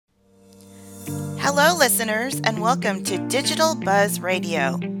Hello, listeners, and welcome to Digital Buzz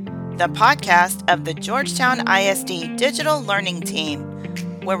Radio, the podcast of the Georgetown ISD Digital Learning Team,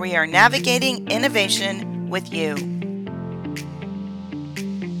 where we are navigating innovation with you.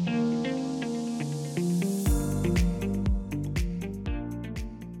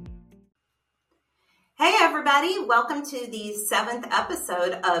 Hey everybody, welcome to the 7th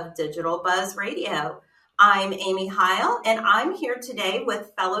episode of Digital Buzz Radio. I'm Amy Heil, and I'm here today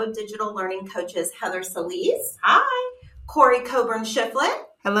with fellow digital learning coaches Heather Solis. Hi. Corey Coburn-Shiflett.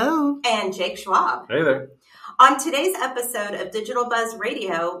 Hello. And Jake Schwab. Hey there. On today's episode of Digital Buzz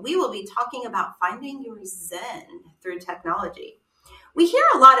Radio, we will be talking about finding your Zen through technology. We hear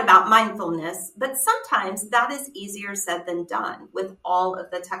a lot about mindfulness, but sometimes that is easier said than done with all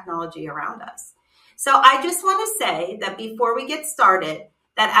of the technology around us. So I just want to say that before we get started,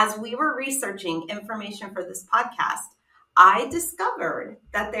 that as we were researching information for this podcast, I discovered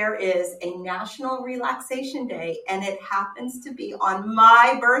that there is a National Relaxation Day, and it happens to be on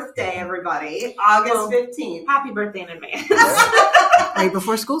my birthday, everybody, August 15th. Happy birthday in advance. Right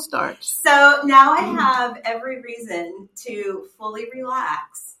before school starts. So now I have every reason to fully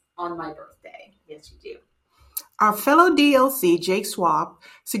relax on my birthday. Yes, you do. Our fellow DLC, Jake Schwab,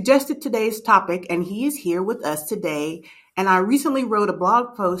 suggested today's topic, and he is here with us today. And I recently wrote a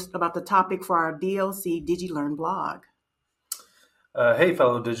blog post about the topic for our DLC DigiLearn blog. Hey,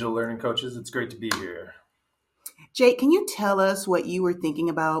 fellow digital learning coaches. It's great to be here. Jake, can you tell us what you were thinking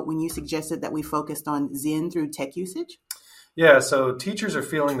about when you suggested that we focused on Zen through tech usage? Yeah, so teachers are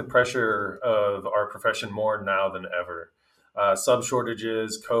feeling the pressure of our profession more now than ever. Sub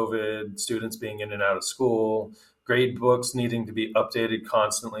shortages, COVID, students being in and out of school, grade books needing to be updated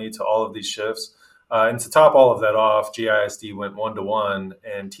constantly to all of these shifts. And to top all of that off, GISD went one-to-one,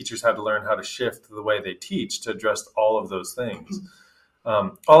 and teachers had to learn how to shift the way they teach to address all of those things.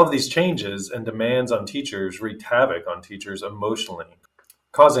 All of these changes and demands on teachers wreaked havoc on teachers emotionally,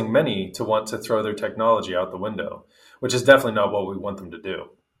 causing many to want to throw their technology out the window, which is definitely not what we want them to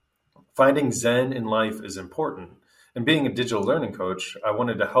do. Finding Zen in life is important, and being a digital learning coach, I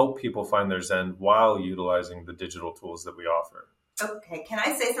wanted to help people find their Zen while utilizing the digital tools that we offer. Okay, can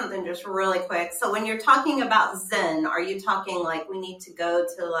I say something just really quick? So when you're talking about Zen, are you talking like we need to go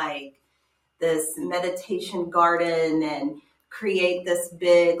to like this meditation garden and create this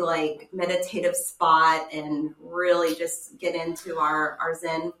big like meditative spot and really just get into our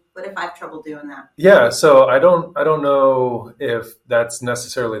Zen? What if I have trouble doing that? Yeah, so I don't know if that's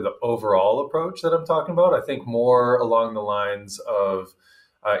necessarily the overall approach that I'm talking about. I think more along the lines of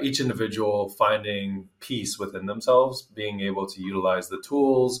each individual finding peace within themselves, being able to utilize the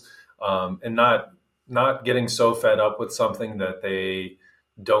tools, and not getting so fed up with something that they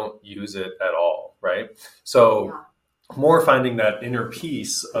don't use it at all, right? So more finding that inner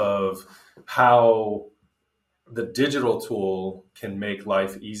peace of how the digital tool can make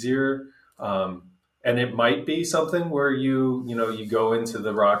life easier. And it might be something where you go into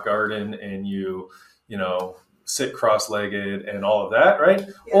the rock garden and you sit cross-legged and all of that, right?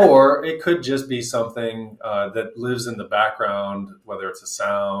 Yeah. Or it could just be something that lives in the background, whether it's a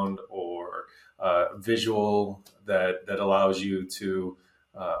sound or visual that allows you to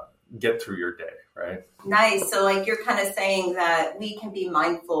get through your day, right? Nice. So like you're kind of saying that we can be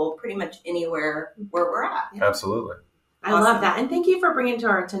mindful pretty much anywhere where we're at. Yeah. Absolutely. I love that. And thank you for bringing to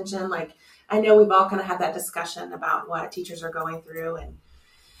our attention. Like, I know we've all kind of had that discussion about what teachers are going through, and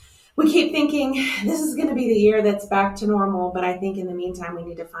we keep thinking this is going to be the year that's back to normal, but I think in the meantime, we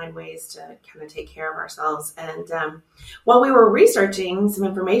need to find ways to kind of take care of ourselves. And while we were researching some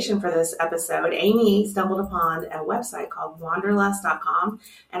information for this episode, Amy stumbled upon a website called wanderlust.com,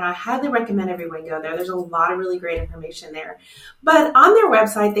 and I highly recommend everyone go there. There's a lot of really great information there. But on their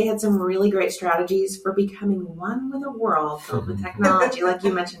website, they had some really great strategies for becoming one with the world filled with technology, like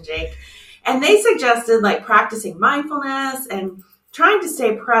you mentioned, Jake. And they suggested like practicing mindfulness and trying to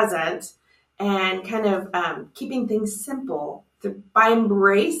stay present and kind of keeping things simple by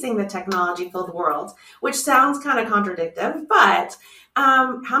embracing the technology-filled world, which sounds kind of contradictory, but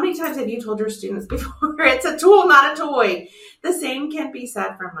how many times have you told your students before it's a tool, not a toy? The same can be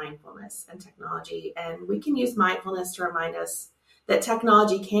said for mindfulness and technology, and we can use mindfulness to remind us that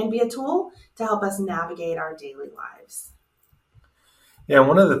technology can be a tool to help us navigate our daily lives. Yeah,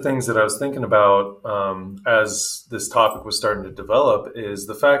 one of the things that I was thinking about as this topic was starting to develop is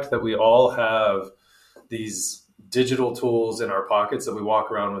the fact that we all have these digital tools in our pockets that we walk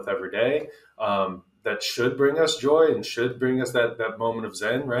around with every day that should bring us joy and should bring us that moment of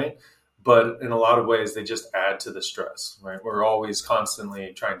Zen, right? But in a lot of ways, they just add to the stress, right? We're always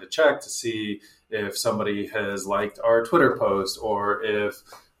constantly trying to check to see if somebody has liked our Twitter post or if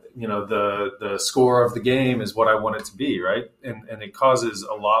the score of the game is what I want it to be, right? And it causes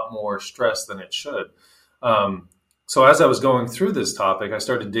a lot more stress than it should. So as I was going through this topic, I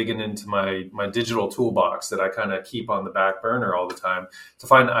started digging into my digital toolbox that I kind of keep on the back burner all the time to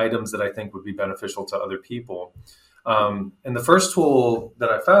find items that I think would be beneficial to other people. And the first tool that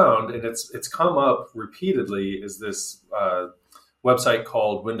I found, and it's come up repeatedly, is this website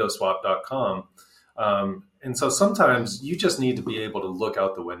called windowswap.com. And so sometimes you just need to be able to look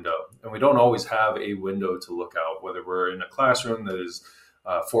out the window, and we don't always have a window to look out, whether we're in a classroom that is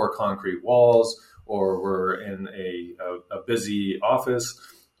 4 concrete walls, or we're in a busy office.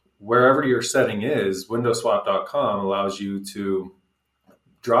 Wherever your setting is, windowswap.com allows you to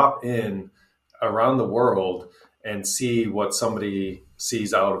drop in around the world and see what somebody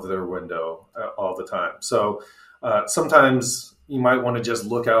sees out of their window all the time. So sometimes you might want to just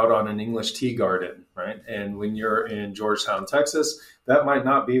look out on an English tea garden, right? And when you're in Georgetown, Texas, that might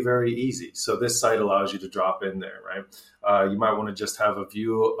not be very easy. So this site allows you to drop in there, right? You might want to just have a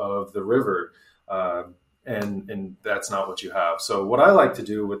view of the river, and that's not what you have. So what I like to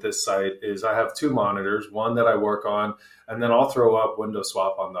do with this site is I have 2 monitors, one that I work on, and then I'll throw up Window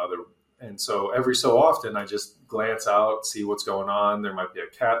Swap on the other. And so every so often I just glance out, see what's going on. There might be a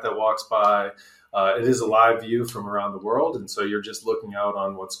cat that walks by. It is a live view from around the world, and so you're just looking out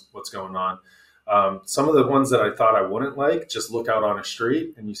on what's going on. Some of the ones that I thought I wouldn't like, just look out on a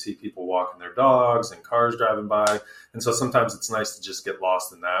street and you see people walking their dogs and cars driving by. And so sometimes it's nice to just get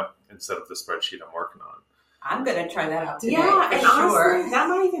lost in that instead of the spreadsheet I'm working on. I'm going to try that out today. Yeah, and sure. Honestly, that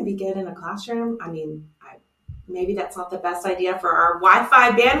might even be good in a classroom. I mean, maybe that's not the best idea for our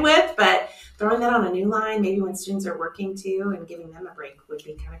Wi-Fi bandwidth, but throwing that on a new line, maybe when students are working too, and giving them a break would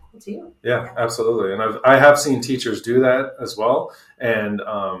be kind of cool too. Yeah, absolutely. And I have seen teachers do that as well. And,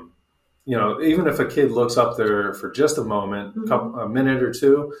 even if a kid looks up there for just a moment, a minute or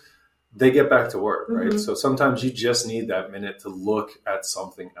two, they get back to work, right? So sometimes you just need that minute to look at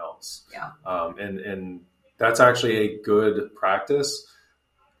something else. Yeah. And that's actually a good practice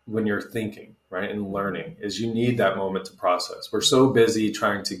when you're thinking, right, and learning, is you need that moment to process. We're so busy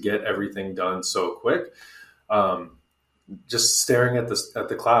trying to get everything done so quick. Just staring at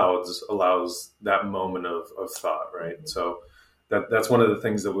the clouds allows that moment of thought, right? So that's one of the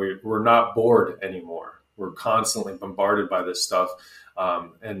things that we're not bored anymore. We're constantly bombarded by this stuff.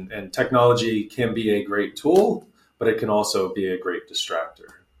 And technology can be a great tool, but it can also be a great distractor,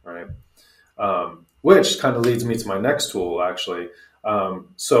 right? Which kind of leads me to my next tool, actually.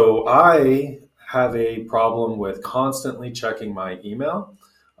 So I have a problem with constantly checking my email.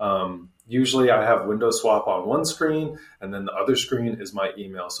 Usually I have Window Swap on one screen, and then the other screen is my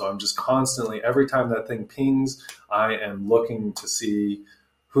email. So I'm just constantly, every time that thing pings, I am looking to see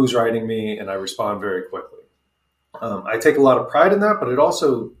who's writing me, and I respond very quickly. I take a lot of pride in that, but it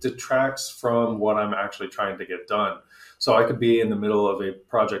also detracts from what I'm actually trying to get done. So I could be in the middle of a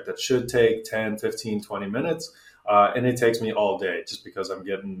project that should take 10, 15, 20 minutes, and it takes me all day just because I'm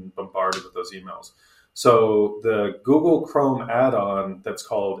getting bombarded with those emails. So the Google Chrome add-on that's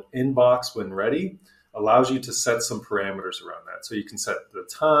called Inbox When Ready allows you to set some parameters around that. So you can set the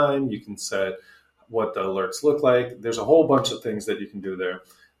time, you can set what the alerts look like. There's a whole bunch of things that you can do there.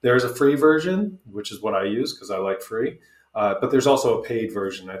 There's a free version, which is what I use because I like free. But there's also a paid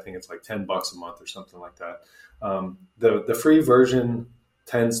version. I think it's like $10 a month or something like that. The free version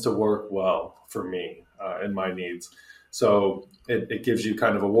tends to work well for me and my needs. So it gives you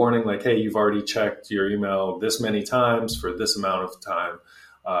kind of a warning like, hey, you've already checked your email this many times for this amount of time.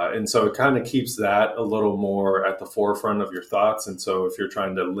 And so it kind of keeps that a little more at the forefront of your thoughts. And so if you're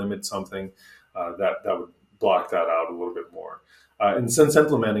trying to limit something, that would block that out a little bit more. And since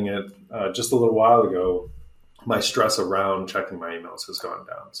implementing it just a little while ago, my stress around checking my emails has gone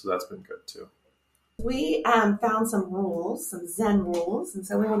down. So that's been good too. We found some rules, some Zen rules, and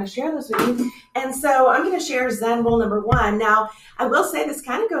so we want to share those with you. And so I'm going to share Zen rule number 1. Now, I will say this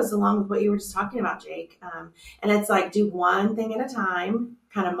kind of goes along with what you were just talking about, Jake. And it's like do one thing at a time,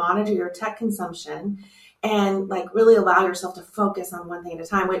 kind of monitor your tech consumption, and like really allow yourself to focus on one thing at a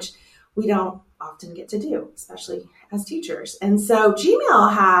time, which we don't often get to do, especially as teachers. And so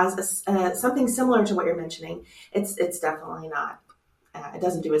Gmail has something similar to what you're mentioning. It's definitely not. It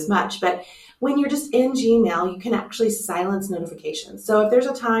doesn't do as much, but when you're just in Gmail, you can actually silence notifications. So if there's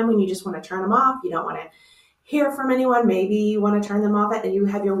a time when you just want to turn them off, you don't want to hear from anyone, maybe you want to turn them off and you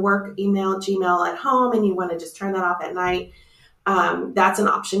have your work email, Gmail at home, and you want to just turn that off at night, that's an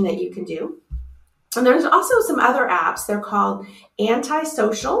option that you can do. And there's also some other apps. They're called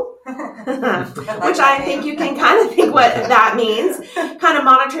Antisocial, which I think you can kind of think what that means, kind of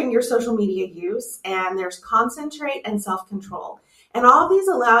monitoring your social media use. And there's Concentrate and Self-Control. And all these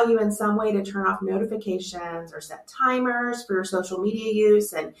allow you in some way to turn off notifications or set timers for your social media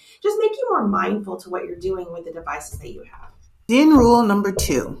use and just make you more mindful to what you're doing with the devices that you have. Zen rule number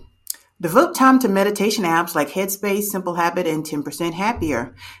 2. Devote time to meditation apps like Headspace, Simple Habit, and 10%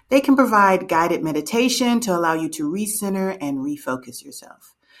 Happier. They can provide guided meditation to allow you to recenter and refocus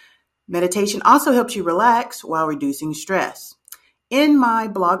yourself. Meditation also helps you relax while reducing stress. In my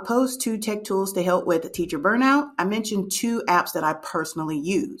blog post, 2 tech tools to help with teacher burnout, I mentioned 2 apps that I personally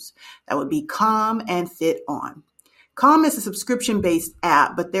use. That would be Calm and FitOn. Calm is a subscription-based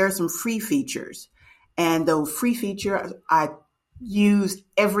app, but there are some free features. And the free feature I use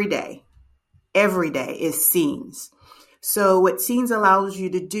every day is Scenes. So what Scenes allows you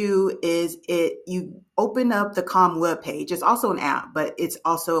to do is you open up the Calm webpage. It's also an app, but it's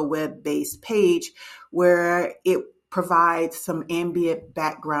also a web-based page where it provides some ambient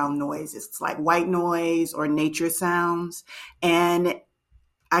background noise. It's like white noise or nature sounds. And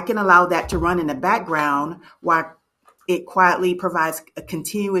I can allow that to run in the background while it quietly provides a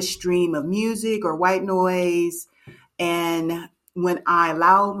continuous stream of music or white noise. And when I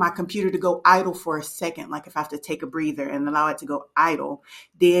allow my computer to go idle for a second, like if I have to take a breather and allow it to go idle,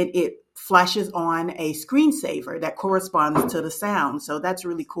 then it flashes on a screensaver that corresponds to the sound. So that's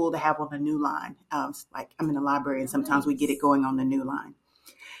really cool to have on the New Line. Like I'm in the library and sometimes we get it going on the New Line.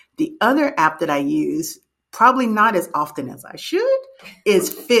 The other app that I use, probably not as often as I should, is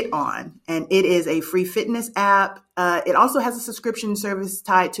FitOn. And it is a free fitness app. It also has a subscription service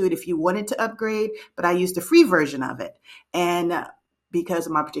tied to it if you wanted to upgrade, but I used the free version of it. And because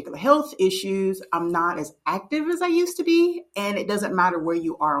of my particular health issues, I'm not as active as I used to be. And it doesn't matter where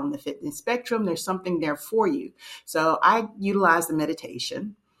you are on the fitness spectrum, there's something there for you. So I utilize the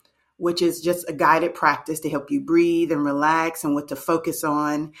meditation, which is just a guided practice to help you breathe and relax and what to focus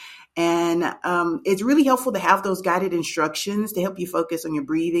on. And it's really helpful to have those guided instructions to help you focus on your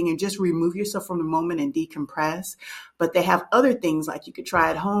breathing and just remove yourself from the moment and decompress. But they have other things like you could try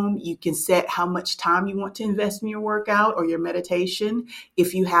at home. You can set how much time you want to invest in your workout or your meditation.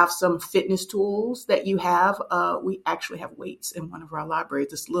 If you have some fitness tools that you have, we actually have weights in one of our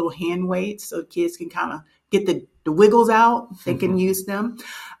libraries, just little hand weights so kids can kind of get the wiggles out. They can use them.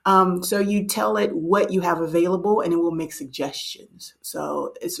 So you tell it what you have available and it will make suggestions.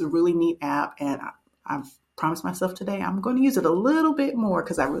 So it's a really neat app. And I've promised myself today I'm going to use it a little bit more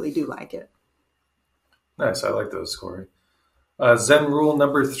because I really do like it. Nice. I like those, Corey. Zen rule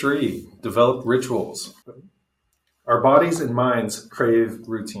number 3, develop rituals. Our bodies and minds crave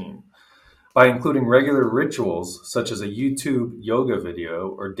routine. By including regular rituals, such as a YouTube yoga video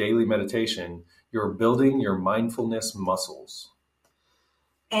or daily meditation, you're building your mindfulness muscles.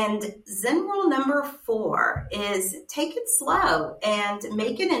 And Zen rule number 4 is take it slow and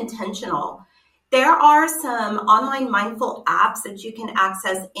make it intentional. There are some online mindful apps that you can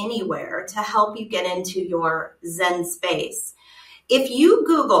access anywhere to help you get into your Zen space. If you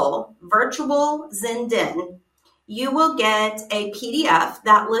Google virtual Zen Den, you will get a PDF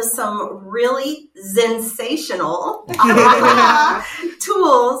that lists some really sensational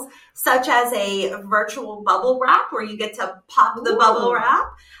tools, such as a virtual bubble wrap where you get to pop the bubble wrap.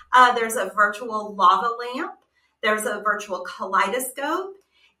 There's a virtual lava lamp. There's a virtual kaleidoscope.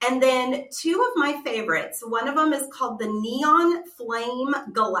 And then 2 of my favorites. One of them is called the Neon Flame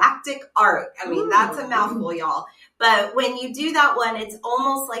Galactic Art. I mean, that's a mouthful, y'all. But when you do that one, it's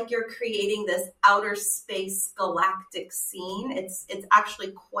almost like you're creating this outer space galactic scene. It's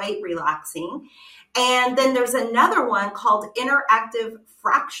actually quite relaxing. And then there's another one called Interactive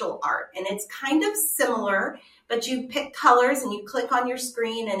Fractal Art. And it's kind of similar, but you pick colors and you click on your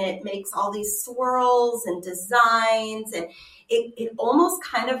screen and it makes all these swirls and designs. And it almost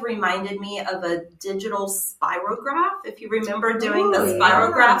kind of reminded me of a digital spirograph. If you remember doing the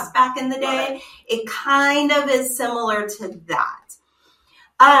spirographs back in the day, it kind of is similar to that.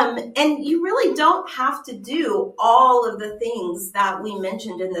 And you really don't have to do all of the things that we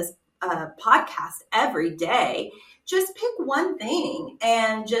mentioned in this podcast every day. Just pick one thing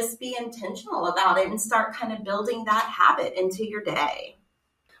and just be intentional about it and start kind of building that habit into your day.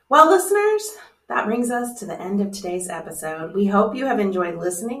 Well, listeners, that brings us to the end of today's episode. We hope you have enjoyed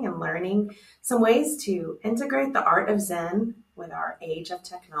listening and learning some ways to integrate the art of Zen with our age of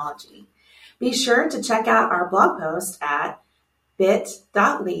technology. Be sure to check out our blog post at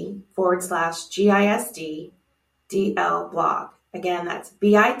bit.ly/GISD DL-blog. Again, that's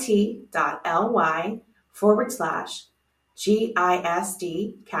bit.ly/GISD,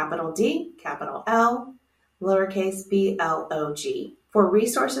 capital D, capital L, lowercase blog, for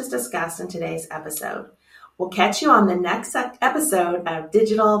resources discussed in today's episode. We'll catch you on the next episode of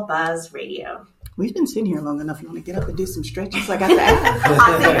Digital Buzz Radio. We've been sitting here long enough. You want to get up and do some stretches? I got the app.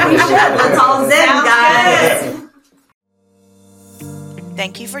 I think we should. Let's all zen, guys.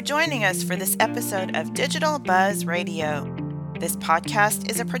 Thank you for joining us for this episode of Digital Buzz Radio. This podcast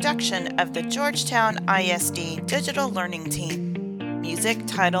is a production of the Georgetown ISD Digital Learning Team. Music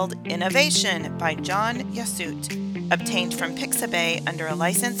titled Innovation by John Yasut, obtained from Pixabay under a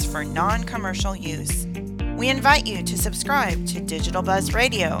license for non-commercial use. We invite you to subscribe to Digital Buzz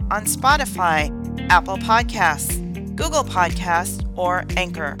Radio on Spotify, Apple Podcasts, Google Podcasts, or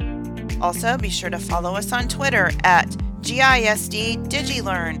Anchor. Also, be sure to follow us on Twitter at GISD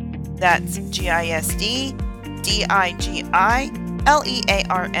DigiLearn. That's GISD DIGILEARN.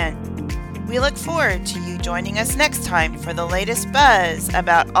 We look forward to you joining us next time for the latest buzz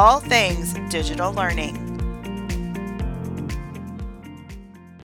about all things digital learning.